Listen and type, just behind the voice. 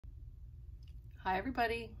Hi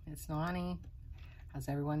everybody, it's Nani. How's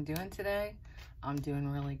everyone doing today? I'm doing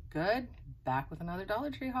really good. Back with another Dollar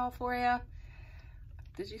Tree haul for you.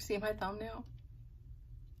 Did you see my thumbnail?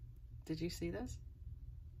 Did you see this?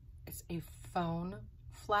 It's a phone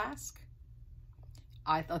flask.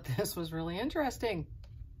 I thought this was really interesting.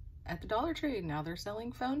 At the Dollar Tree, now they're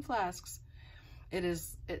selling phone flasks.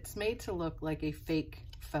 It's made to look like a fake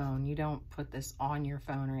phone. You don't put this on your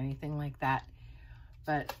phone or anything like that.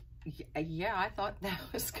 But yeah, I thought that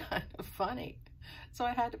was kind of funny. So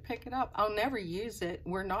I had to pick it up. I'll never use it.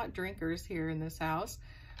 We're not drinkers here in this house.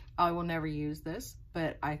 I will never use this,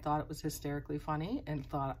 but I thought it was hysterically funny and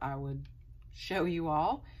thought I would show you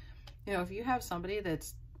all. You know, if you have somebody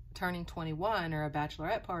that's turning 21 or a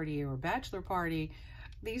bachelorette party or a bachelor party,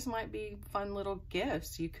 these might be fun little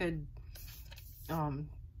gifts. You could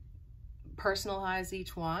personalize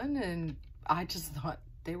each one, and I just thought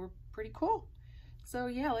they were pretty cool. So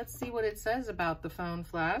yeah, let's see what it says about the phone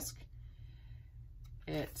flask.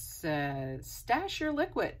 It says, stash your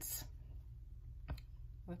liquids.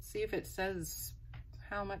 Let's see if it says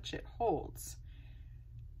how much it holds.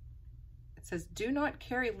 It says, do not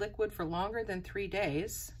carry liquid for longer than 3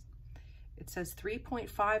 days. It says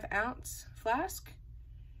 3.5 ounce flask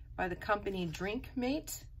by the company Drink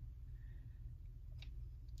Mate.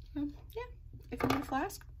 Yeah, if you need a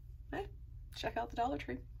flask, hey, check out the Dollar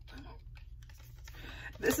Tree.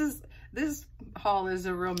 This haul is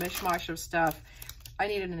a real mishmash of stuff. I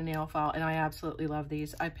needed a nail file, and I absolutely love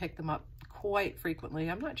these. I pick them up quite frequently.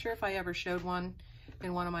 I'm not sure if I ever showed one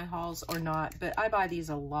in one of my hauls or not, but I buy these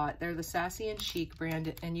a lot. They're the Sassy and Chic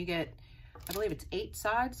brand, and you get, I believe it's 8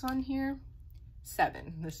 sides on here.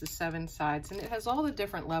 7. This is 7 sides, and it has all the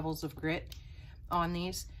different levels of grit on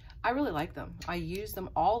these. I really like them. I use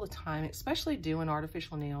them all the time, especially doing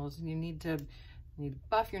artificial nails. You need to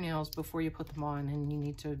buff your nails before you put them on, and you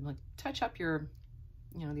need to like touch up your,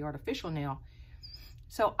 you know, the artificial nail.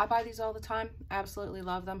 So I buy these all the time. Absolutely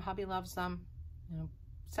love them. Hubby loves them. You know,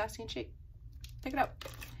 Sassy and Chic. Pick it up.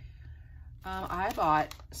 I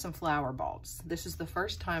bought some flower bulbs. This is the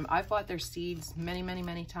first time. I've bought their seeds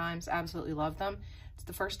many times. Absolutely love them. It's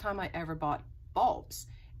the first time I ever bought bulbs,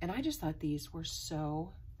 and I just thought these were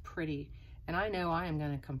so pretty. And I know I am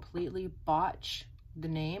going to completely botch the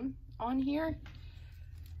name on here.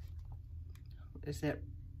 Is it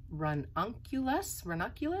ranunculus?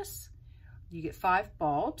 Ranunculus? You get 5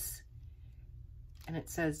 bulbs, and it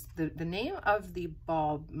says the name of the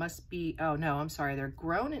bulb must be, oh no, I'm sorry, they're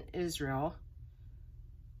grown in Israel.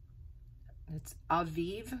 It's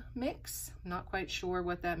Aviv mix. I'm not quite sure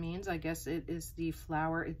what that means. I guess it is the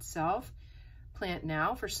flower itself. Plant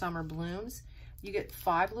now for summer blooms. You get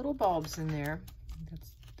 5 little bulbs in there.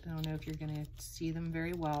 I don't know if you're gonna see them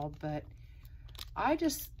very well, but I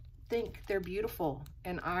just think they're beautiful,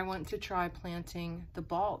 and I want to try planting the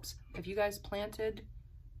bulbs. Have you guys planted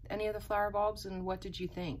any of the flower bulbs, and what did you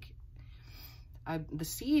think? The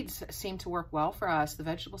seeds seem to work well for us, the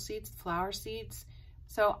vegetable seeds, the flower seeds.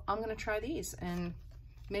 So I'm gonna try these, and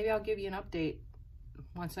maybe I'll give you an update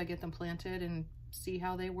once I get them planted and see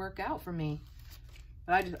how they work out for me.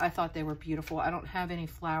 But I thought they were beautiful. I don't have any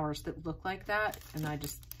flowers that look like that, and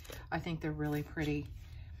I think they're really pretty.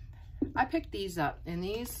 I picked these up, and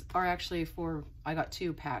these are actually for, I got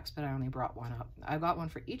 2 packs, but I only brought 1 up. I got one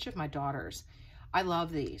for each of my daughters. I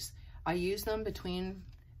love these. I use them between,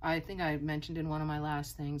 I think I mentioned in one of my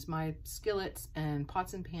last things, my skillets and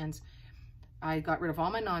pots and pans. I got rid of all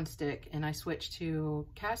my nonstick, and I switched to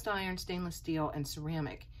cast iron, stainless steel, and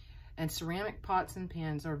ceramic. And ceramic pots and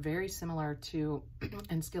pans are very similar to,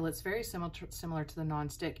 and skillets very similar to the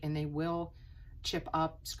nonstick, and they will chip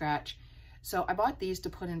up, scratch. So I bought these to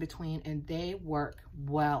put in between, and they work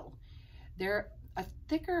well. They're a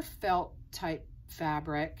thicker felt type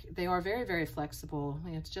fabric. They are very flexible. I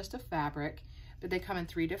mean, it's just a fabric, but they come in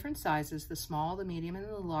 3 different sizes, the small, the medium, and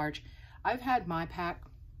the large. I've had my pack,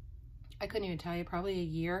 I couldn't even tell you, probably a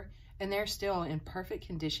year, and they're still in perfect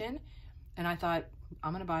condition. And I thought,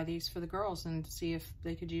 I'm gonna buy these for the girls and see if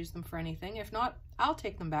they could use them for anything. If not, I'll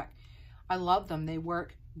take them back. I love them. They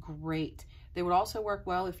work great. They would also work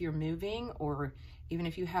well if you're moving, or even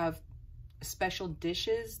if you have special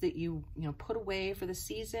dishes that you put away for the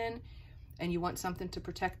season and you want something to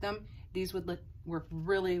protect them. These would work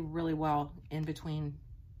really well in between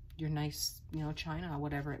your nice, china,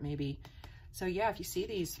 whatever it may be. So yeah, if you see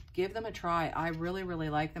these, give them a try. I really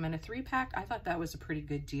like them. And a 3-pack, I thought that was a pretty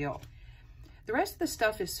good deal. The rest of the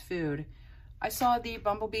stuff is food. I saw the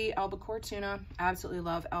Bumblebee albacore tuna. Absolutely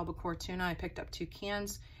love albacore tuna. I picked up 2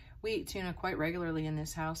 cans. We eat tuna quite regularly in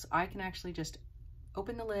this house. I can actually just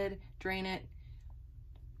open the lid, drain it,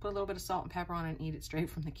 put a little bit of salt and pepper on it and eat it straight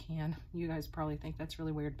from the can. You guys probably think that's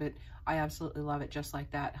really weird, but I absolutely love it just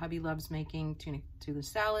like that. Hubby loves making tuna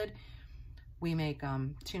salad. We make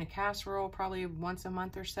tuna casserole probably once a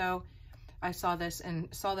month or so. I saw this and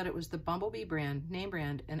saw that it was the Bumblebee brand, name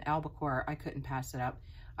brand in albacore. I couldn't pass it up.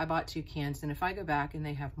 I bought 2 cans, and if I go back and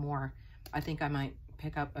they have more, I think I might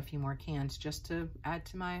pick up a few more cans just to add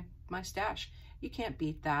to my stash. You can't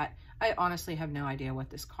beat that. I honestly have no idea what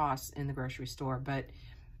this costs in the grocery store, but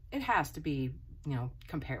it has to be, you know,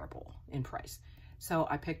 comparable in price. So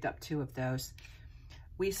I picked up 2 of those.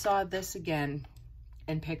 We saw this again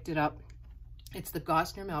and picked it up. It's the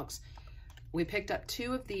Gosner milks. We picked up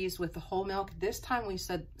 2 of these with the whole milk. This time we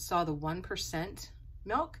saw the 1%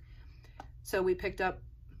 milk. So we picked up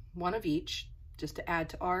 1 of each just to add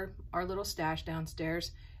to our little stash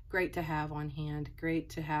downstairs. Great to have on hand. Great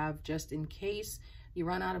to have just in case you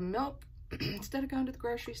run out of milk. Instead of going to the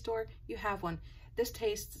grocery store, you have one. This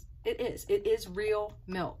tastes, it is real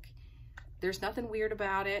milk. There's nothing weird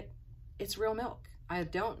about it. It's real milk. I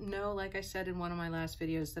don't know, like I said in one of my last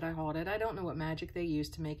videos that I hauled it, I don't know what magic they use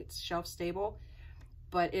to make it shelf stable,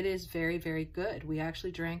 but it is very, very good. We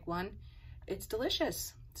actually drank one. It's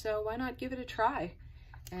delicious. So why not give it a try?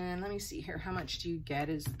 And let me see here. How much do you get?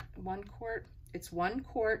 Is 1 quart? It's 1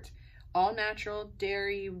 quart, all natural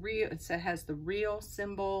dairy, real. It has the real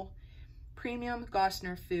symbol, premium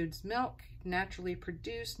Gosner Foods milk, naturally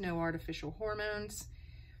produced, no artificial hormones,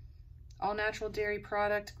 all natural dairy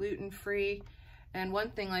product, gluten-free. And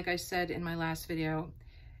one thing, like I said in my last video,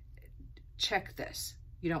 check this.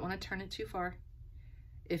 You don't want to turn it too far.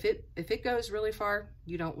 If it goes really far,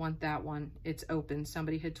 you don't want that one. It's open.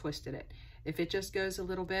 Somebody had twisted it. If it just goes a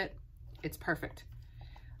little bit, it's perfect.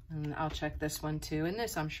 And I'll check this one too. And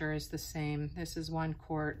this, I'm sure, is the same. This is 1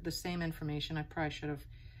 quart, the same information. I probably should have.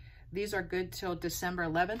 These are good till December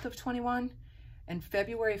 11th of 21 and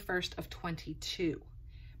February 1st of 22.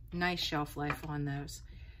 Nice shelf life on those.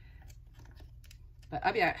 But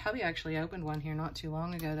hubby actually opened one here not too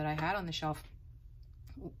long ago that I had on the shelf.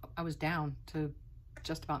 I was down to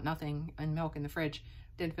just about nothing and milk in the fridge.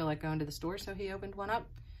 Didn't feel like going to the store, so he opened one up,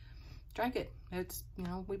 drank it. It's, you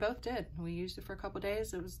know, we both did. We used it for a couple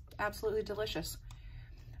days. It was absolutely delicious.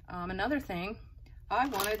 Another thing, I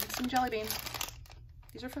wanted some jelly beans.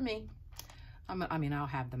 These are for me. I mean, I'll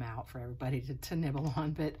have them out for everybody to nibble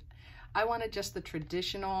on, but I wanted just the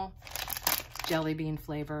traditional jelly bean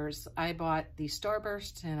flavors. I bought the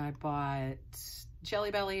Starburst and I bought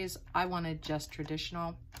Jelly Bellies. I wanted just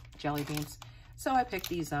traditional jelly beans. So I picked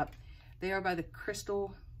these up. They are by the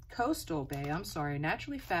Coastal Bay,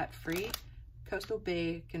 naturally fat-free Coastal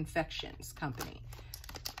Bay Confections Company.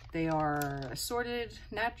 They are assorted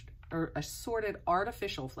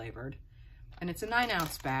artificial flavored, and it's a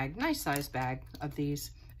 9-ounce bag, nice size bag of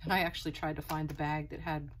these. And I actually tried to find the bag that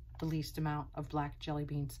had the least amount of black jelly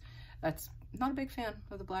beans. That's not a big fan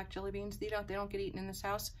of the black jelly beans. They don't get eaten in this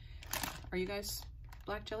house. Are you guys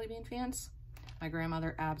black jelly bean fans? My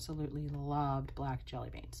grandmother absolutely loved black jelly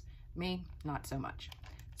beans. Me, not so much.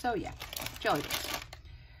 So yeah, jelly beans.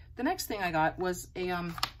 The next thing I got was a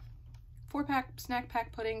 4-pack snack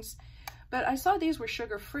pack puddings, but I saw these were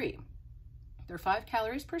sugar-free. They're 5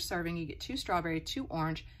 calories per serving. You get 2 strawberry, 2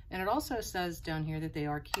 orange, and it also says down here that they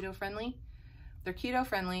are keto-friendly. They're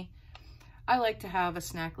keto-friendly. I like to have a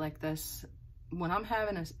snack like this. When I'm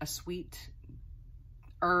having a sweet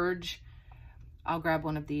urge, I'll grab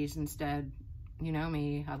one of these instead. You know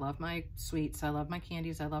me, I love my sweets, I love my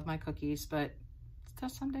candies, I love my cookies, but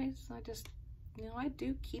some days I just, you know, I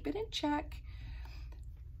do keep it in check.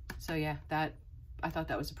 So yeah, I thought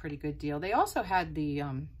that was a pretty good deal. They also had the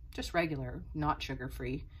just regular, not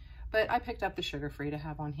sugar-free, but I picked up the sugar-free to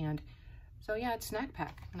have on hand. So yeah, it's Snack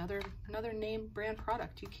Pack, another name brand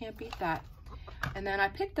product. You can't beat that. And then I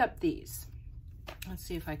picked up these. Let's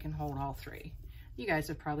see if I can hold all 3. You guys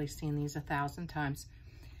have probably seen these 1,000 times.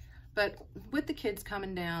 But with the kids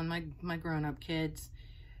coming down, my grown-up kids,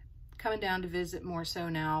 coming down to visit more so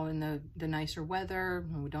now in the nicer weather,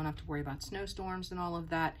 we don't have to worry about snowstorms and all of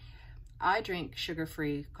that, I drink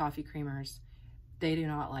sugar-free coffee creamers. They do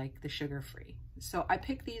not like the sugar-free. So I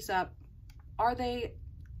picked these up. Are they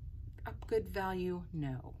a good value?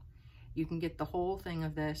 No. You can get the whole thing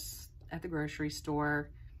of this at the grocery store,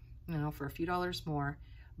 you know, for a few dollars more,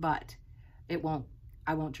 but I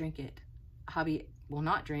won't drink it. Hubby will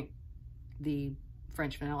not drink the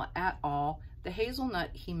French vanilla at all. The hazelnut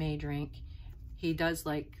he may drink. He does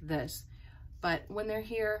like this. But when they're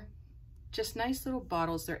here, just nice little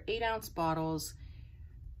bottles. They're 8-ounce bottles.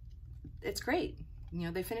 It's great. You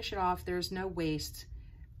know, they finish it off. There's no waste.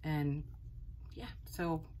 And yeah,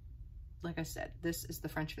 so like I said, this is the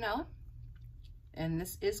French vanilla. And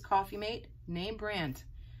this is Coffee Mate, name brand.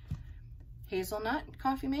 Hazelnut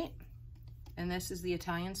Coffee Mate. And this is the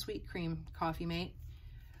Italian Sweet Cream Coffee Mate.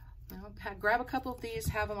 Well, grab a couple of these,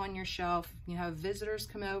 have them on your shelf. You have visitors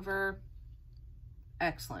come over.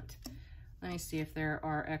 Excellent. Let me see if there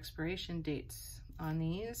are expiration dates on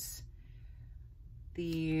these.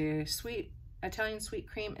 The Italian Sweet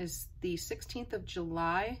Cream is the 16th of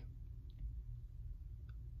July.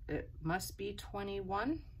 It must be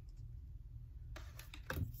 21.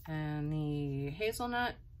 And the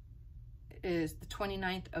hazelnut is the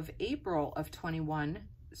 29th of April of 21.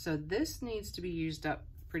 So this needs to be used up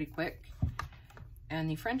pretty quick. And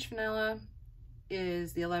the French vanilla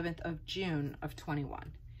is the 11th of June of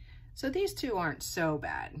 21. So these two aren't so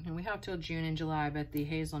bad. And we have till June and July, but the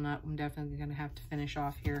hazelnut, I'm definitely gonna have to finish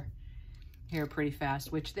off here pretty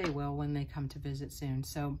fast, which they will when they come to visit soon.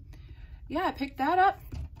 So yeah, I picked that up,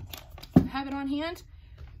 have it on hand.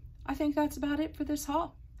 I think that's about it for this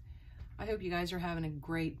haul. I hope you guys are having a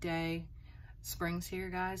great day. Spring's here,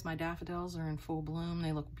 guys. My daffodils are in full bloom.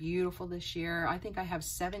 They look beautiful this year. I think I have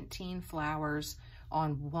 17 flowers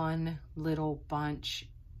on one little bunch,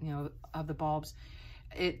 you know, of the bulbs.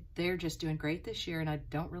 They're just doing great this year, and I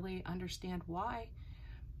don't really understand why.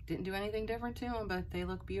 Didn't do anything different to them, but they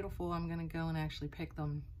look beautiful. I'm gonna go and actually pick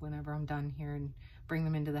them whenever I'm done here and bring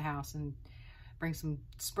them into the house and bring some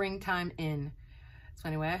springtime in. So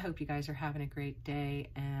anyway, I hope you guys are having a great day,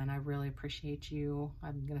 and I really appreciate you.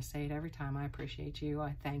 I'm gonna say it every time. I appreciate you.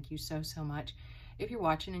 I thank you so, so much. If you're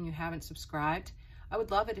watching and you haven't subscribed, I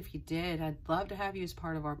would love it if you did. I'd love to have you as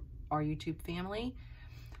part of our YouTube family.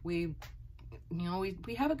 We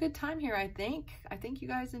have a good time here, I think. I think you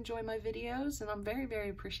guys enjoy my videos, and I'm very, very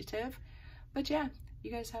appreciative. But yeah,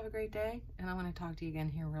 you guys have a great day, and I'm gonna talk to you again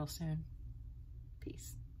here real soon.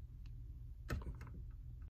 Peace.